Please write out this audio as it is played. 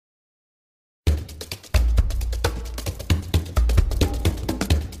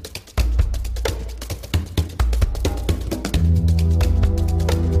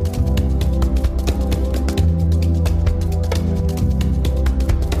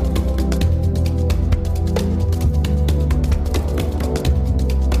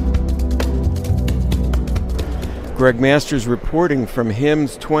Greg Masters reporting from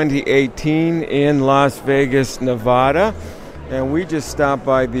HiMSS 2018 in Las Vegas, Nevada. And we just stopped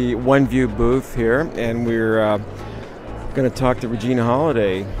by the OneView booth here, and we're going to talk to Regina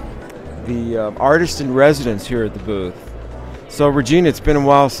Holliday, the artist in residence here at the booth. So Regina, it's been a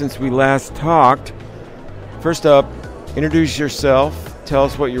while since we last talked. First up, introduce yourself, tell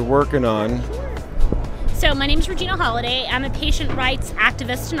us what you're working on. So my name is Regina Holliday. I'm a patient rights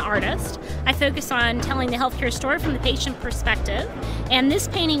activist and artist. I focus on telling the healthcare story from the patient perspective. And this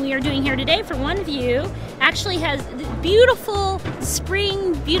painting we are doing here today for OneView actually has beautiful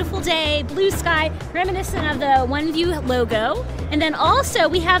spring, beautiful day, blue sky, reminiscent of the OneView logo. And then also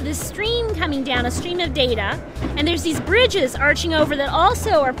we have this stream coming down, a stream of data. And there's these bridges arching over that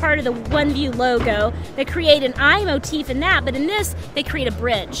also are part of the OneView logo that create an eye motif in that, but in this, they create a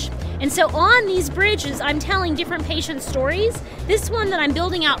bridge. And so on these bridges, I'm telling different patient stories. This one that I'm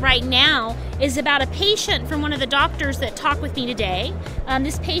building out right now is about a patient from one of the doctors that talked with me today.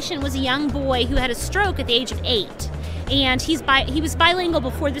 This patient was a young boy who had a stroke at the age of 8. And he was bilingual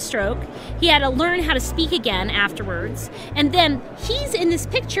before the stroke. He had to learn how to speak again afterwards. And then he's in this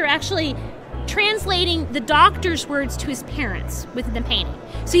picture actually translating the doctor's words to his parents within the painting.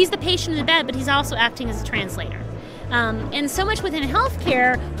 So he's the patient in the bed, but he's also acting as a translator. And so much within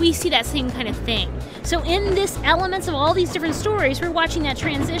healthcare, we see that same kind of thing. So in this elements of all these different stories, we're watching that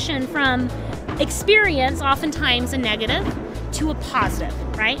transition from experience, oftentimes a negative, to a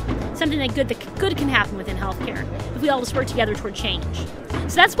positive, right? Something that good can happen within healthcare if we all just work together toward change.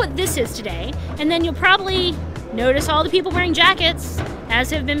 So that's what this is today. And then you'll probably notice all the people wearing jackets, as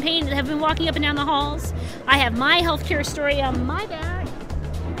have been walking up and down the halls. I have my healthcare story on my back.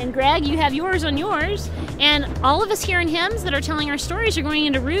 And Greg, you have yours on yours. And all of us here in HiMSS that are telling our stories are going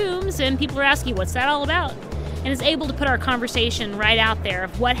into rooms and people are asking, what's that all about? And is able to put our conversation right out there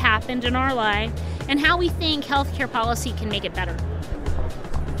of what happened in our life and how we think healthcare policy can make it better.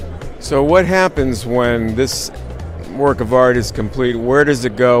 So what happens when this work of art is complete? Where does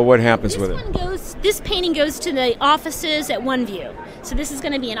it go? What happens with it? This painting goes to the offices at OneView. So this is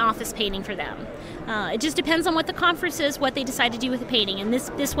going to be an office painting for them. It just depends on what the conference is, what they decide to do with the painting. And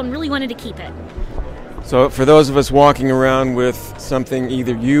this one really wanted to keep it. So for those of us walking around with something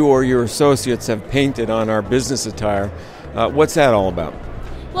either you or your associates have painted on our business attire, what's that all about?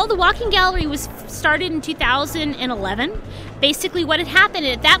 Well, the walking gallery was started in 2011. Basically what had happened,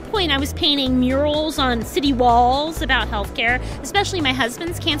 at that point I was painting murals on city walls about healthcare, especially my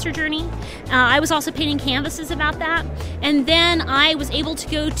husband's cancer journey. I was also painting canvases about that. And then I was able to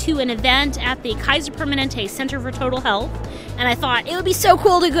go to an event at the Kaiser Permanente Center for Total Health. And I thought it would be so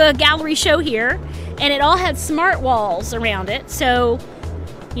cool to go to a gallery show here. And it all had smart walls around it. So,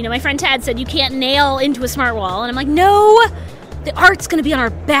 my friend Tad said, you can't nail into a smart wall. And I'm like, no! The art's going to be on our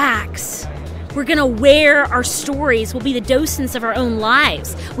backs. We're going to wear our stories. We'll be the docents of our own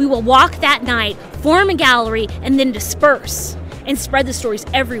lives. We will walk that night, form a gallery, and then disperse and spread the stories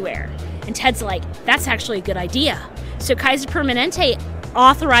everywhere. And Ted's like, that's actually a good idea. So Kaiser Permanente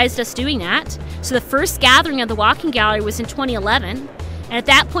authorized us doing that. So the first gathering of the walking gallery was in 2011. And at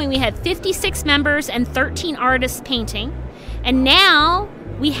that point, we had 56 members and 13 artists painting. And now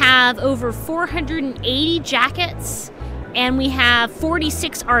we have over 480 jackets. And we have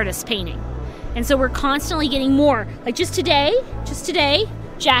 46 artists painting. And so we're constantly getting more. Like just today,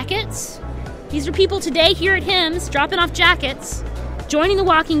 jackets. These are people today here at HiMSS dropping off jackets, joining the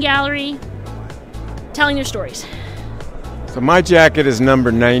walking gallery, telling their stories. So my jacket is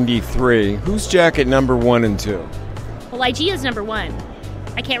number 93. Whose jacket number 1 and 2? Well, Igea's number 1.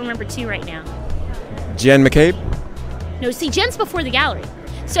 I can't remember 2 right now. Jen McCabe? No, see, Jen's before the gallery.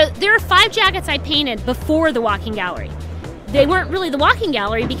 So there are 5 jackets I painted before the walking gallery. They weren't really the walking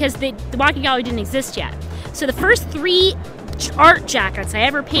gallery because the walking gallery didn't exist yet. So the first 3 art jackets I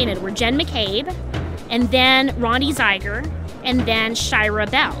ever painted were Jen McCabe, and then Ronnie Zeiger, and then Shira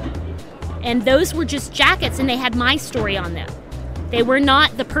Bell. And those were just jackets, and they had my story on them. They were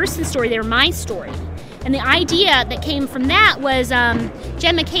not the person's story, they were my story. And the idea that came from that was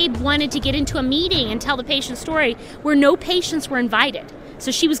Jen McCabe wanted to get into a meeting and tell the patient's story where no patients were invited.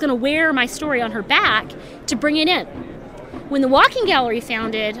 So she was going to wear my story on her back to bring it in. When the walking gallery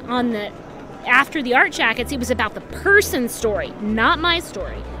founded after the art jackets, it was about the person's story, not my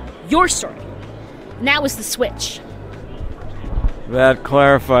story, your story. And that was the switch. That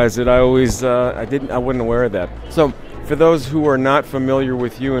clarifies it. I wasn't aware of that. So for those who are not familiar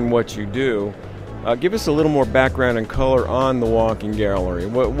with you and what you do, give us a little more background and color on the walking gallery.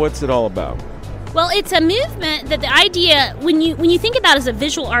 What's it all about? Well, it's a movement that the idea, when you think about as a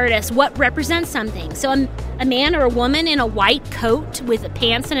visual artist, what represents something. So a man or a woman in a white coat with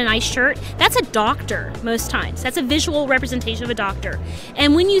pants and a nice shirt, that's a doctor most times. That's a visual representation of a doctor.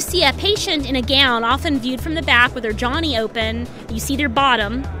 And when you see a patient in a gown, often viewed from the back with their Johnny open, you see their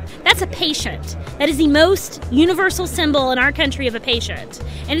bottom, that's a patient. That is the most universal symbol in our country of a patient.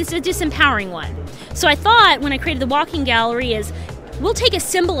 And it's a disempowering one. So I thought when I created the walking gallery is, we'll take a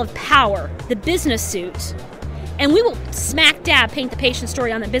symbol of power, the business suit, and we will smack dab paint the patient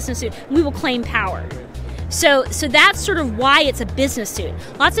story on the business suit, and we will claim power. So that's sort of why it's a business suit.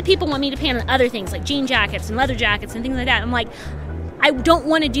 Lots of people want me to paint on other things like jean jackets and leather jackets and things like that. I'm like, I don't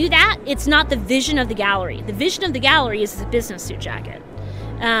want to do that. It's not the vision of the gallery. The vision of the gallery is a business suit jacket.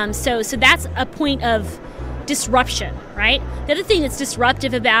 So that's a point of disruption, right? The other thing that's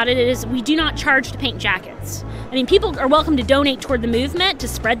disruptive about it is we do not charge to paint jackets. I mean, people are welcome to donate toward the movement, to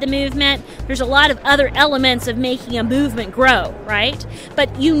spread the movement. There's a lot of other elements of making a movement grow, right?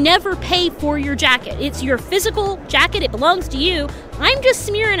 But you never pay for your jacket. It's your physical jacket. It belongs to you. I'm just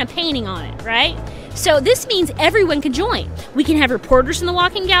smearing a painting on it, right? So this means everyone can join. We can have reporters in the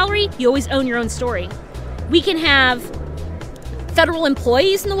walking gallery. You always own your own story. We can have federal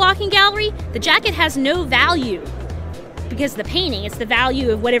employees in the walking gallery. The jacket has no value because of the painting. It's the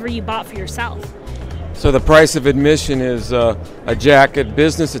value of whatever you bought for yourself. So the price of admission is a jacket,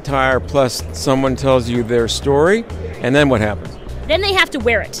 business attire, plus someone tells you their story, and then what happens? Then they have to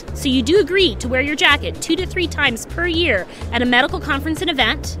wear it. So you do agree to wear your jacket 2 to 3 times per year at a medical conference and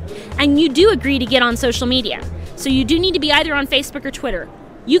event, and you do agree to get on social media. So you do need to be either on Facebook or Twitter.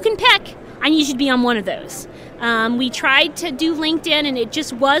 You can pick. I need you to be on one of those. We tried to do LinkedIn, and it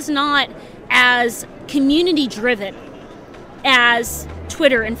just was not as community-driven as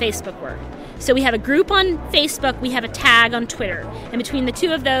Twitter and Facebook were. So we have a group on Facebook, we have a tag on Twitter. And between the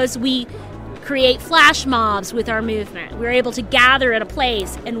two of those, we create flash mobs with our movement. We're able to gather at a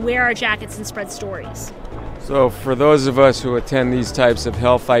place and wear our jackets and spread stories. So for those of us who attend these types of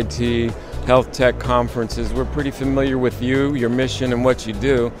health IT, health tech conferences, we're pretty familiar with you, your mission, and what you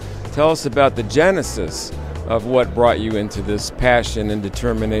do. Tell us about the genesis of what brought you into this passion and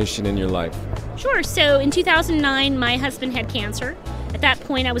determination in your life. Sure. So in 2009, my husband had cancer. At that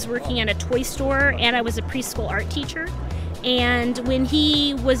point, I was working at a toy store and I was a preschool art teacher. And when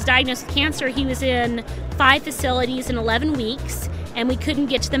he was diagnosed with cancer, he was in 5 facilities in 11 weeks, and we couldn't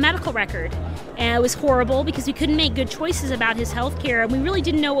get to the medical record. And it was horrible because we couldn't make good choices about his health care, and we really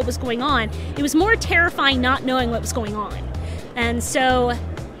didn't know what was going on. It was more terrifying not knowing what was going on. And so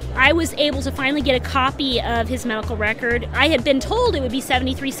I was able to finally get a copy of his medical record. I had been told it would be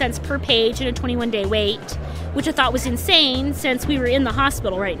 73 cents per page and a 21-day wait, which I thought was insane since we were in the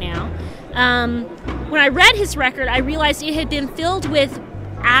hospital right now. When I read his record, I realized it had been filled with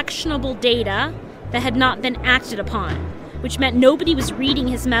actionable data that had not been acted upon, which meant nobody was reading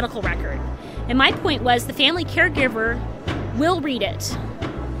his medical record. And my point was the family caregiver will read it.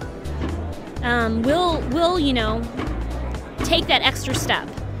 Will take that extra step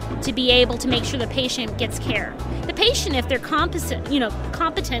to be able to make sure the patient gets care. The patient, if they're competent,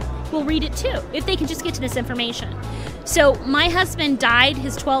 will read it too, if they can just get to this information. So my husband died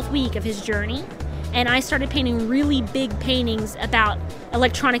his 12th week of his journey, and I started painting really big paintings about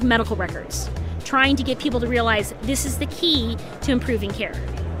electronic medical records, trying to get people to realize this is the key to improving care.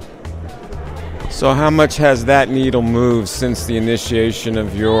 So how much has that needle moved since the initiation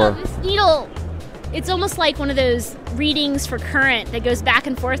of your... This needle, it's almost like one of those readings for current that goes back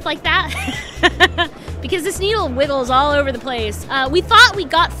and forth like that. Because this needle wiggles all over the place. We thought we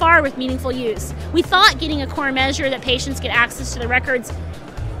got far with meaningful use. We thought getting a core measure that patients get access to the records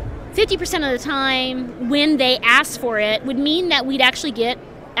 50% of the time when they asked for it would mean that we'd actually get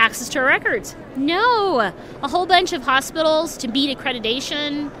access to our records. No! A whole bunch of hospitals, to beat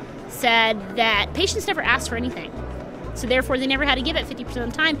accreditation, said that patients never asked for anything. So therefore, they never had to give it 50%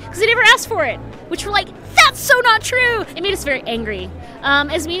 of the time because they never asked for it, which we're like, that's so not true. It made us very angry.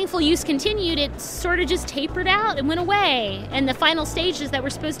 As meaningful use continued, it sort of just tapered out and went away. And the final stages that were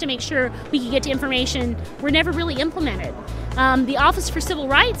supposed to make sure we could get to information were never really implemented. The Office for Civil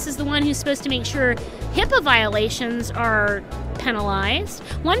Rights is the one who's supposed to make sure HIPAA violations are penalized.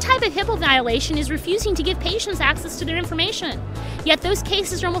 One type of HIPAA violation is refusing to give patients access to their information. Yet those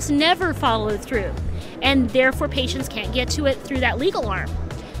cases are almost never followed through, and therefore patients can't get to it through that legal arm.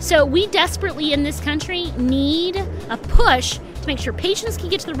 So we desperately in this country need a push to make sure patients can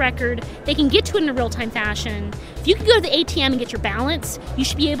get to the record, they can get to it in a real-time fashion. If you can go to the ATM and get your balance, you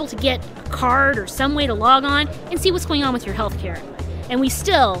should be able to get a card or some way to log on and see what's going on with your health care. And we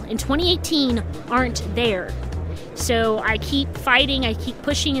still, in 2018, aren't there. So I keep fighting, I keep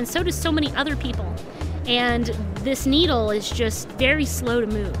pushing, and so do so many other people. And this needle is just very slow to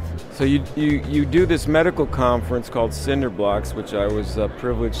move. So you do this medical conference called Cinder Blocks, which I was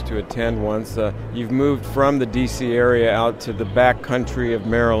privileged to attend once. You've moved from the D.C. area out to the back country of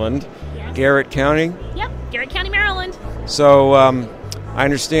Maryland, yes. Garrett County? Yep, Garrett County, Maryland. So I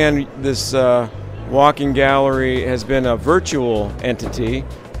understand this walking gallery has been a virtual entity.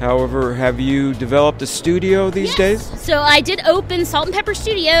 However, have you developed a studio these days? So I did open Salt and Pepper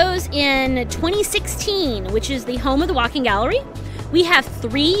Studios in 2016, which is the home of the Walking Gallery. We have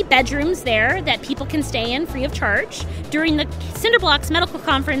 3 bedrooms there that people can stay in free of charge. During the Cinder Blocks Medical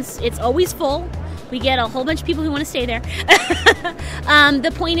Conference, it's always full. We get a whole bunch of people who want to stay there.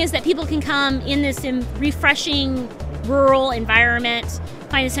 The point is that people can come in this refreshing rural environment,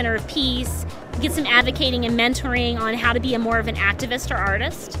 find a center of peace, get some advocating and mentoring on how to be more of an activist or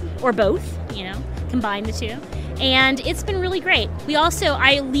artist, or both, combine the two. And it's been really great.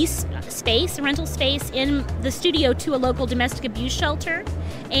 I lease space, rental space in the studio to a local domestic abuse shelter.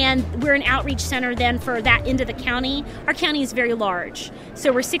 And we're an outreach center then for that end of the county. Our county is very large.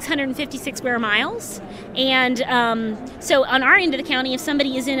 So we're 656 square miles. And so on our end of the county, if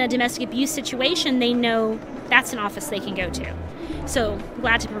somebody is in a domestic abuse situation, they know that's an office they can go to. So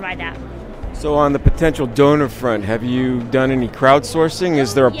glad to provide that. So on the potential donor front, have you done any crowdsourcing?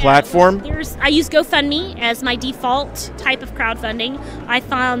 Is there a platform? I use GoFundMe as my default type of crowdfunding. I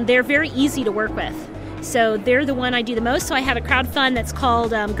found they're very easy to work with. So they're the one I do the most. So I have a crowdfund that's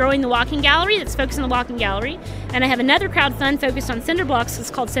called Growing the Walking Gallery, that's focused on the Walking Gallery. And I have another crowdfund focused on Cinder Blocks.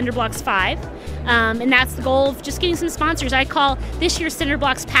 It's called Cinder Blocks 5. And that's the goal of just getting some sponsors. I call this year's Cinder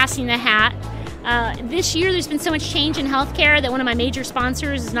Blocks Passing the Hat. This year there's been so much change in healthcare that one of my major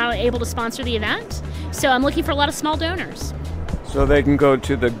sponsors is not able to sponsor the event. So I'm looking for a lot of small donors. So they can go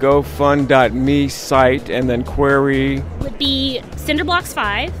to the GoFund.me site and then query... Would be Cinder Blocks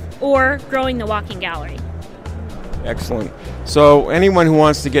 5 or Growing the Walking Gallery. Excellent. So anyone who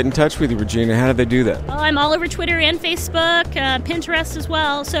wants to get in touch with you, Regina, how do they do that? Well, I'm all over Twitter and Facebook, Pinterest as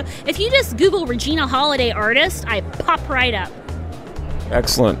well. So if you just Google Regina Holliday Artist, I pop right up.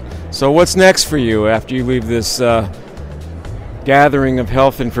 Excellent. So what's next for you after you leave this gathering of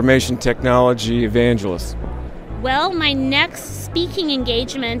health information technology evangelists? Well, my next speaking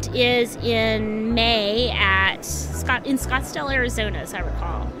engagement is in May in Scottsdale, Arizona, as I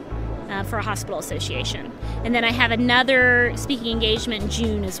recall, for a hospital association. And then I have another speaking engagement in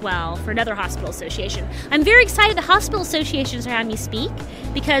June as well for another hospital association. I'm very excited the hospital associations are having me speak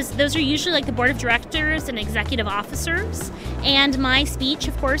because those are usually like the board of directors and executive officers. And my speech,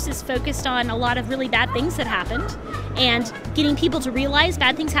 of course, is focused on a lot of really bad things that happened and getting people to realize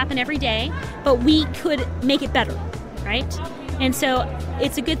bad things happen every day, but we could make it better, right? And so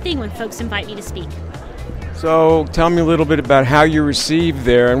it's a good thing when folks invite me to speak. So tell me a little bit about how you're received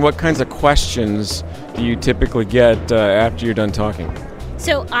there and what kinds of questions do you typically get after you're done talking?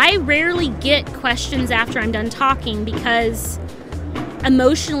 So I rarely get questions after I'm done talking because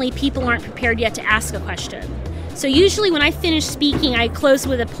emotionally people aren't prepared yet to ask a question. So usually when I finish speaking, I close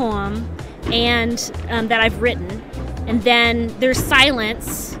with a poem and that I've written, and then there's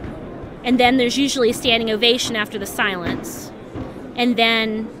silence, and then there's usually a standing ovation after the silence, and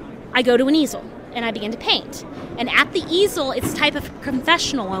then I go to an easel and I begin to paint. And at the easel, it's type of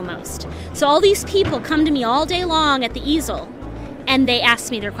confessional almost. So all these people come to me all day long at the easel, and they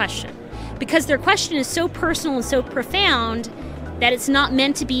ask me their question. Because their question is so personal and so profound that it's not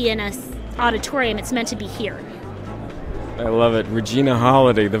meant to be in an auditorium, it's meant to be here. I love it. Regina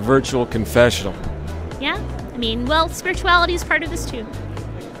Holliday, the virtual confessional. Yeah, spirituality is part of this too.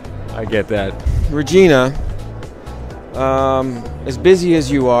 I get that. Regina, as busy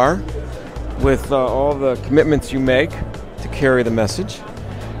as you are, with all the commitments you make to carry the message.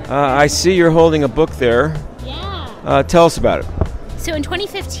 I see you're holding a book there. Yeah. Tell us about it. So in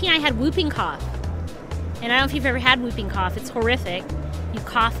 2015, I had whooping cough. And I don't know if you've ever had whooping cough. It's horrific. You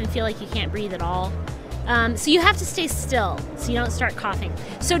cough and feel like you can't breathe at all. So you have to stay still so you don't start coughing.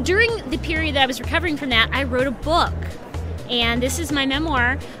 So during the period that I was recovering from that, I wrote a book. And this is my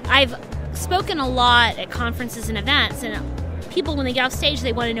memoir. I've spoken a lot at conferences and events, and people, when they get off stage,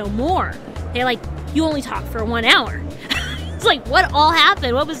 they want to know more. They're like, you only talk for 1 hour. It's like, what all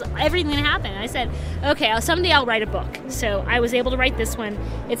happened? What was everything that happened? And I said, okay, someday I'll write a book. So I was able to write this one.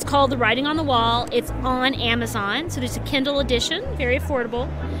 It's called The Writing on the Wall. It's on Amazon. So there's a Kindle edition, very affordable.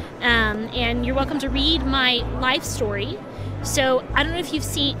 And you're welcome to read my life story. So I don't know if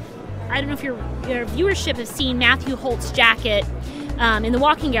your viewership has seen Matthew Holt's jacket in the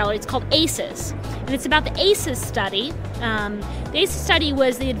Walking Gallery. It's called Aces. And and it's about the ACEs study. The ACEs study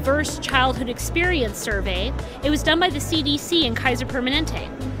was the Adverse Childhood Experience Survey. It was done by the CDC in Kaiser Permanente.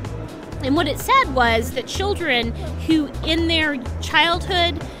 And what it said was that children who in their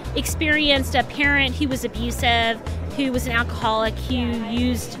childhood experienced a parent who was abusive, who was an alcoholic, who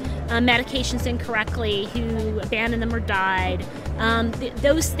used medications incorrectly, who abandoned them or died,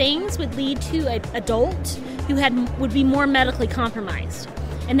 those things would lead to an adult who would be more medically compromised.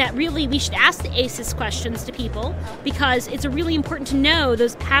 And that really, we should ask the ACEs questions to people, because it's really important to know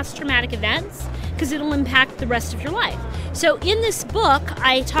those past traumatic events, because it'll impact the rest of your life. So in this book,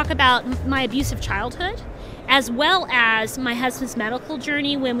 I talk about my abusive childhood, as well as my husband's medical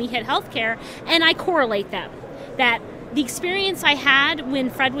journey when we had healthcare, and I correlate them. That the experience I had when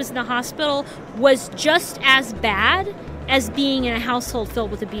Fred was in the hospital was just as bad as being in a household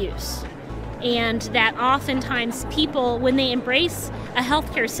filled with abuse. And that oftentimes people, when they embrace a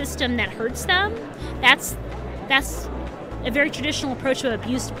healthcare system that hurts them, that's a very traditional approach to an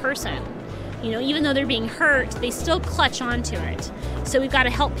abused person. Even though they're being hurt, they still clutch onto it. So we've got to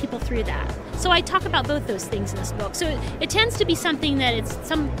help people through that. So I talk about both those things in this book. So it tends to be something that it's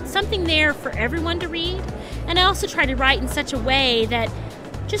something there for everyone to read. And I also try to write in such a way that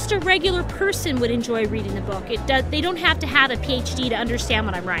just a regular person would enjoy reading the book. They don't have to have a PhD to understand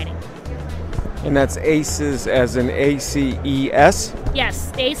what I'm writing. And that's ACEs as in ACES?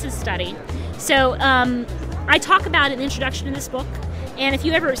 Yes, the ACEs study. So I talk about it in the introduction to this book. And if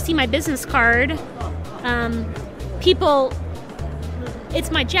you ever see my business card,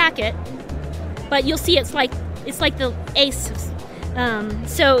 it's my jacket, but you'll see it's like the ACEs,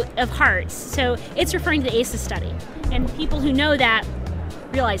 of hearts. So it's referring to the ACEs study. And people who know that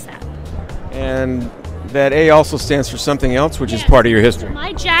realize that. And that A also stands for something else, which is part of your history.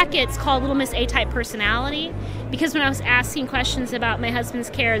 My jacket's called Little Miss A-type personality, because when I was asking questions about my husband's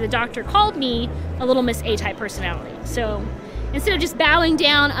care, the doctor called me a Little Miss A-type personality. So instead of just bowing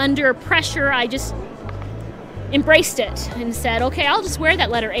down under pressure, I just embraced it and said, okay, I'll just wear that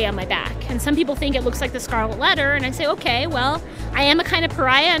letter A on my back. And some people think it looks like the scarlet letter, and I say, okay, well, I am a kind of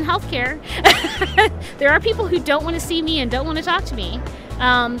pariah in healthcare. There are people who don't want to see me and don't want to talk to me.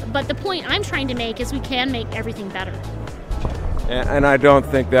 But the point I'm trying to make is we can make everything better. And I don't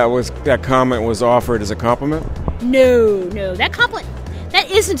think that comment was offered as a compliment? No, that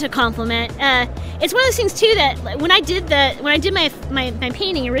isn't a compliment. It's one of those things too that when I did my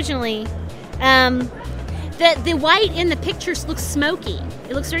painting originally, the white in the pictures looks smoky.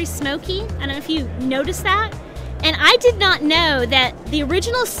 It looks very smoky. I don't know if you noticed that. And I did not know that the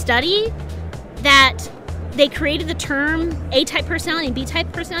original study that they created the term A-type personality and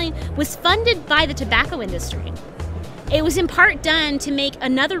B-type personality was funded by the tobacco industry. It was in part done to make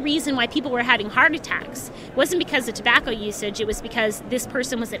another reason why people were having heart attacks. It wasn't because of tobacco usage, it was because this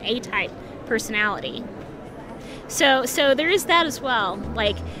person was an A-type personality. So there is that as well.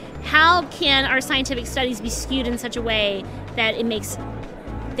 Like, how can our scientific studies be skewed in such a way that it makes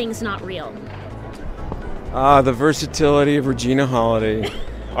things not real? The versatility of Regina Holliday.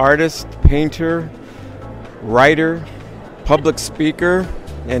 Artist, painter, writer, public speaker,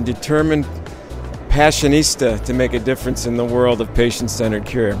 and determined passionista to make a difference in the world of patient-centered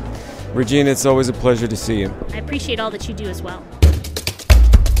care. Regina, it's always a pleasure to see you. I appreciate all that you do as well.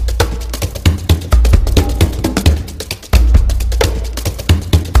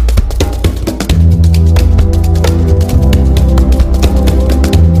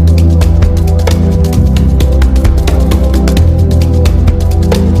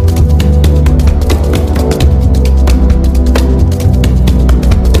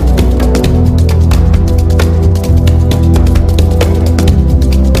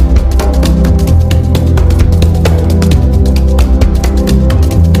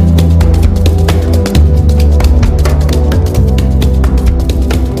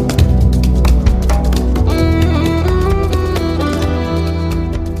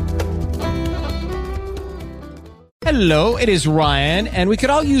 Hello, it is Ryan, and we could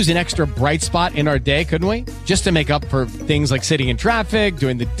all use an extra bright spot in our day, couldn't we? Just to make up for things like sitting in traffic,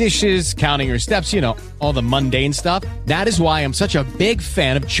 doing the dishes, counting your steps, all the mundane stuff. That is why I'm such a big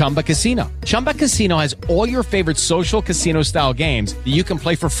fan of Chumba Casino. Chumba Casino has all your favorite social casino-style games that you can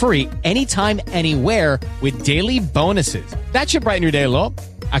play for free anytime, anywhere with daily bonuses. That should brighten your day a little.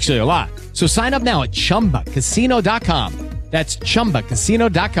 Actually, a lot. So sign up now at ChumbaCasino.com. That's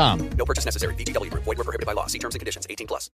ChumbaCasino.com. No purchase necessary. VGW Group. Void where prohibited by law. See terms and conditions. 18+.